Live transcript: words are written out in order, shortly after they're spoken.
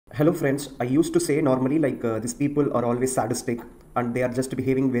Hello friends, I used to say normally these people are always sadistic and they are just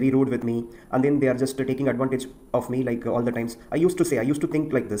behaving very rude with me, and then they are just taking advantage of me all the times. I used to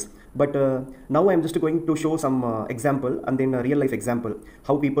think like this, but now I am just going to show some example and then a real life example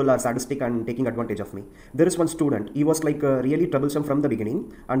how people are sadistic and taking advantage of me. There is one student, he was really troublesome from the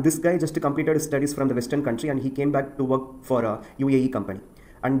beginning, and this guy just completed his studies from the Western country and he came back to work for a UAE company.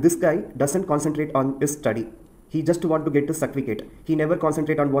 And this guy doesn't concentrate on his study. He just want to get his certificate. He never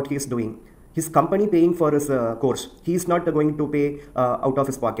concentrate on what he is doing. His company paying for his course. He is not going to pay out of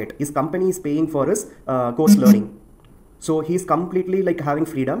his pocket. His company is paying for his course learning. So he is completely having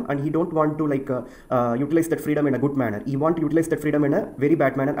freedom, and he don't want to utilize that freedom in a good manner. He want to utilize that freedom in a very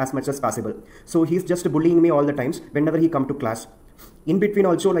bad manner as much as possible. So he's just bullying me all the times whenever he come to class. In between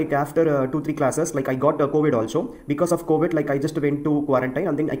also, after 2-3 classes, I got COVID also. Because of COVID, I just went to quarantine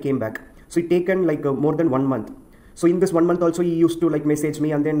and then I came back. So it taken more than 1 month. So in this 1 month also, he used to message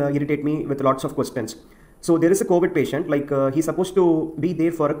me and then irritate me with lots of questions. So there is a COVID patient, he's supposed to be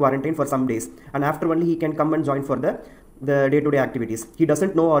there for a quarantine for some days, and after only he can come and join for the day-to-day activities. He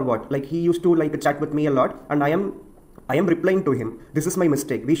doesn't know or what. He used to chat with me a lot, and I am replying to him. This is my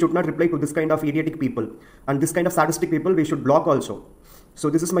mistake. We should not reply to this kind of idiotic people, and this kind of sadistic people we should block also. So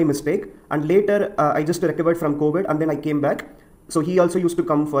this is my mistake. And later I just recovered from COVID and then I came back. So he also used to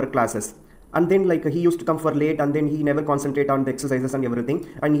come for classes, and then he used to come for late, and then he never concentrate on the exercises and everything,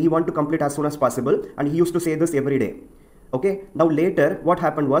 and he want to complete as soon as possible, and he used to say this every day. Okay, now later what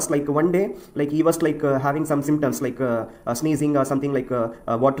happened was one day he was having some symptoms sneezing or something,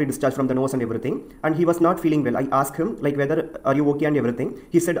 watery discharge from the nose and everything, and he was not feeling well. I asked him whether are you okay and everything.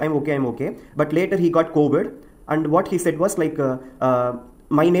 He said I'm okay. But later he got COVID, and what he said was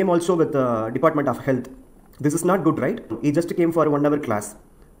my name also with the Department of Health. This is not good, right? He just came for a 1 hour class,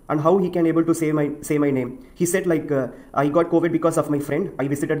 and how he can able to say my name? He said I got COVID because of my friend. I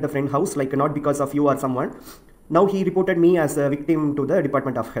visited the friend house, not because of you or someone. Now he reported me as a victim to the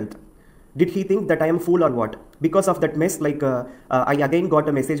Department of Health. Did he think that I am a fool or what? Because of that mess, I again got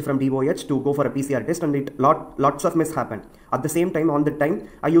a message from DOH to go for a PCR test, and lots of mess happened. At the same time, on the time,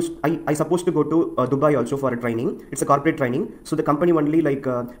 I supposed to go to Dubai also for a training. It's a corporate training. So the company only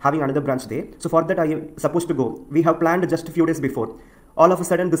having another branch there. So for that, I supposed to go. We have planned just a few days before. All of a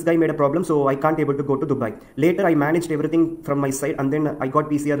sudden, this guy made a problem, so I can't able to go to Dubai. Later, I managed everything from my side, and then I got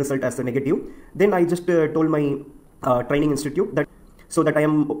PCR result as a negative. Then I just told my training institute that so that I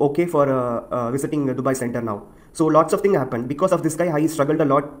am okay for visiting Dubai center now. So lots of things happened. Because of this guy, I struggled a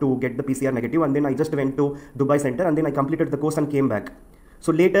lot to get the PCR negative, and then I just went to Dubai center, and then I completed the course and came back.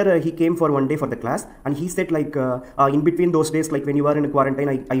 So later he came for 1 day for the class, and he said in between those days, when you are in a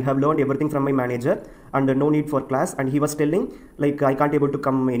quarantine, I have learned everything from my manager, and no need for class. And he was telling I can't able to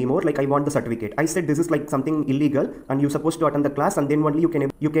come anymore, I want the certificate. I said this is something illegal, and you're supposed to attend the class, and then only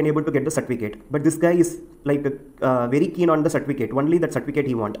you can able to get the certificate. But this guy is very keen on the certificate, only that certificate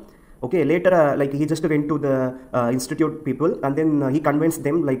he want. Okay, later he just went to the institute people, and then he convinced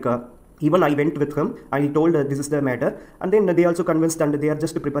them even I went with him and he told this is the matter, and then they also convinced, and they are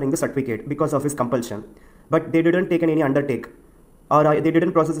just preparing the certificate because of his compulsion. But they didn't take any undertake, or they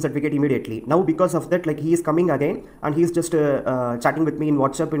didn't process the certificate immediately. Now because of that, he is coming again, and he is just chatting with me in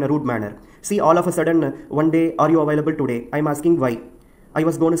WhatsApp in a rude manner. See, all of a sudden, one day, are you available today? I'm asking why. I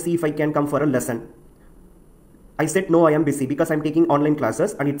was going to see if I can come for a lesson. I said no, I am busy because I'm taking online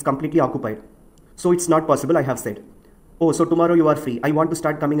classes and it's completely occupied. So it's not possible, I have said. Oh, so tomorrow you are free. I want to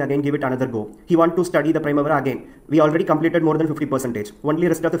start coming again, give it another go. He want to study the Primavera again. We already completed more than 50%. Only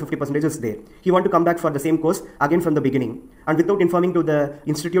rest of the 50% is there. He want to come back for the same course again from the beginning. And without informing to the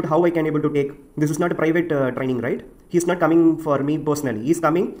institute how I can able to take. This is not a private training, right? He's not coming for me personally. He's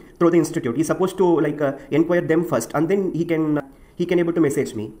coming through the institute. He's supposed to inquire them first, and then he can able to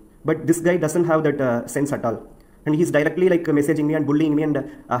message me. But this guy doesn't have that sense at all. And he's directly messaging me and bullying me and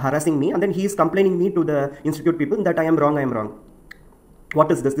harassing me, and then he's complaining me to the institute people that I am wrong.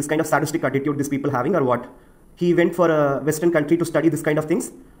 What is this? This kind of sadistic attitude these people having, or what? He went for a Western country to study this kind of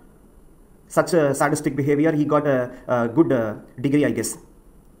things. Such a sadistic behavior. He got a good degree, I guess.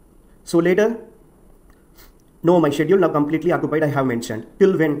 So later, no, my schedule now completely occupied, I have mentioned.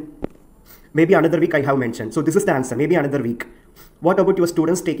 Till when? Maybe another week I have mentioned. So this is the answer, maybe another week. What about your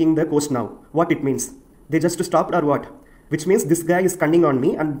students taking the course now? What it means? They just stopped or what? Which means this guy is cunning on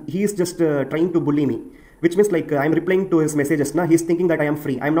me, and he is just trying to bully me. Which means I'm replying to his messages. Now he's thinking that I am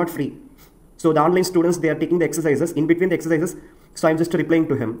free. I'm not free. So the online students, they are taking the exercises. In between the exercises, so I'm just replying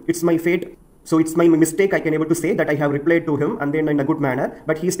to him. It's my fate. So it's my mistake. I can able to say that I have replied to him and then in a good manner,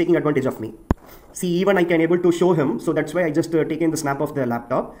 but he is taking advantage of me. See, even I can able to show him, so that's why I just taken the snap of the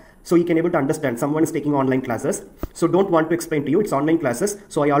laptop, so he can able to understand someone is taking online classes. So don't want to explain to you, it's online classes,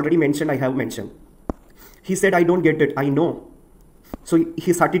 so I already mentioned, I have mentioned. He said, I don't get it, I know. So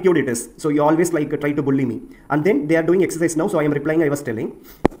his attitude it is, so you always like try to bully me. And then they are doing exercise now, so I am replying, I was telling.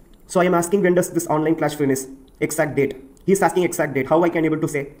 So I am asking, when does this online class finish? Exact date. He's asking exact date. How I can able to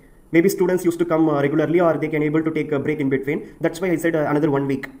say? Maybe students used to come regularly, or they can able to take a break in between. That's why I said another 1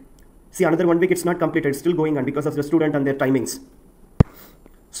 week. See, another 1 week, it's not completed, it's still going on because of the student and their timings.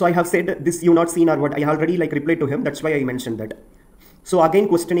 So I have said this, you not seen or what, I already like replied to him, that's why I mentioned that. So again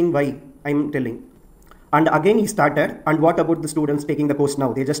questioning why, I'm telling. And again he started, and what about the students taking the course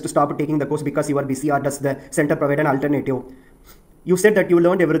now? They just stopped taking the course because you are busy, or does the center provide an alternative? You said that you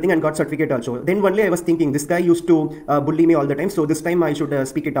learned everything and got certificate also. Then one day I was thinking, this guy used to bully me all the time, so this time I should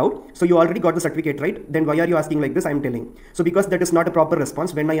speak it out. So you already got the certificate, right? Then why are you asking like this? I'm telling. So because that is not a proper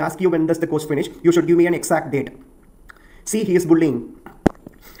response. When I ask you when does the course finish, you should give me an exact date. See, he is bullying.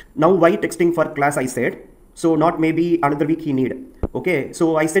 Now why texting for class, I said. So not maybe another week he need. Okay,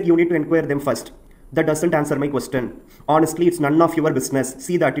 so I said you need to inquire them first. That doesn't answer my question. Honestly, it's none of your business.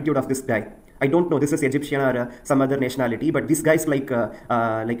 See the attitude of this guy. I don't know, this is Egyptian or some other nationality, but this guy is like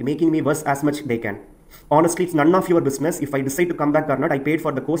making me worse as much they can. Honestly, it's none of your business. If I decide to come back or not, I paid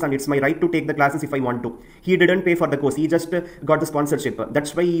for the course and it's my right to take the classes if I want to. He didn't pay for the course. He just got the sponsorship.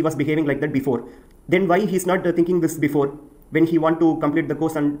 That's why he was behaving like that before. Then why he's not thinking this before? When he want to complete the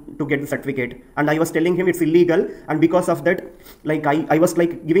course and to get the certificate, and I was telling him it's illegal, and because of that, like I was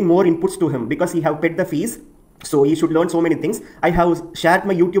like giving more inputs to him because he have paid the fees, so he should learn so many things. I have shared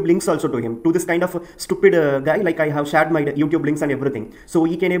my YouTube links also to him, to this kind of stupid guy. Like I have shared my YouTube links and everything, so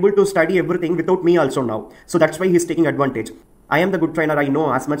he can able to study everything without me also now. So that's why he's taking advantage. I am the good trainer, I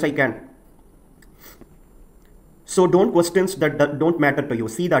know as much I can. So don't questions that don't matter to you.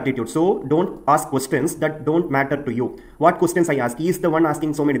 See the attitude. So don't ask questions that don't matter to you. What questions I ask? He is the one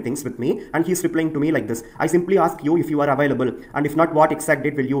asking so many things with me, and he's replying to me like this. I simply ask you if you are available, and if not, what exact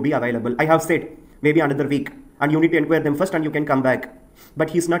date will you be available? I have said maybe another week, and you need to inquire them first and you can come back.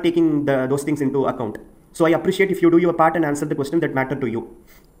 But he's not taking those things into account. So I appreciate if you do your part and answer the question that matter to you.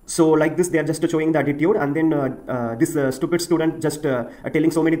 So like this, they are just showing the attitude, and then this stupid student just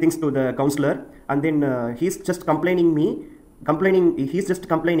telling so many things to the counselor, and then he's just he's just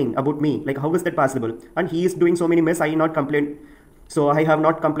complaining about me, like how is that possible? And he is doing so many mess, I not complain. So I have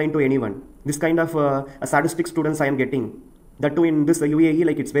not complained to anyone. This kind of sadistic students I am getting. That too in this UAE,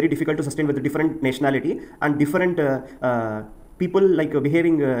 like it's very difficult to sustain with a different nationality and different people like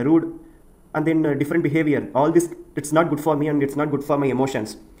behaving rude, and then different behavior. All this, it's not good for me and it's not good for my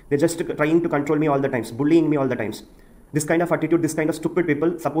emotions. They're just trying to control me all the times, bullying me all the times. This kind of attitude, this kind of stupid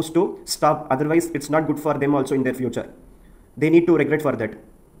people supposed to stop. Otherwise, it's not good for them also in their future. They need to regret for that.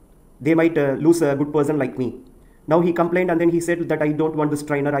 They might lose a good person like me. Now he complained, and then he said that I don't want this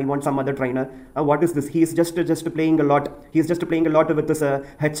trainer, I want some other trainer. What is this? He is just playing a lot. He is just playing a lot with this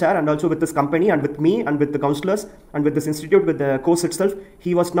HR and also with this company and with me and with the counselors and with this institute, with the course itself.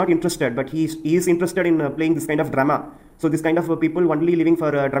 He was not interested, but he is interested in playing this kind of drama. So this kind of people only living for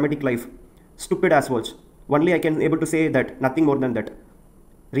a dramatic life. Stupid assholes. Only I can able to say that, nothing more than that.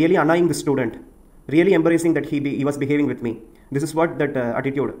 Really annoying the student. Really embarrassing that he was behaving with me. This is what that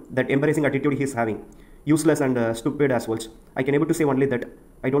attitude, that embarrassing attitude he is having. Useless and stupid assholes. I can able to say only that.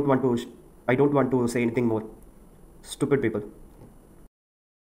 I don't want to say anything more. Stupid people.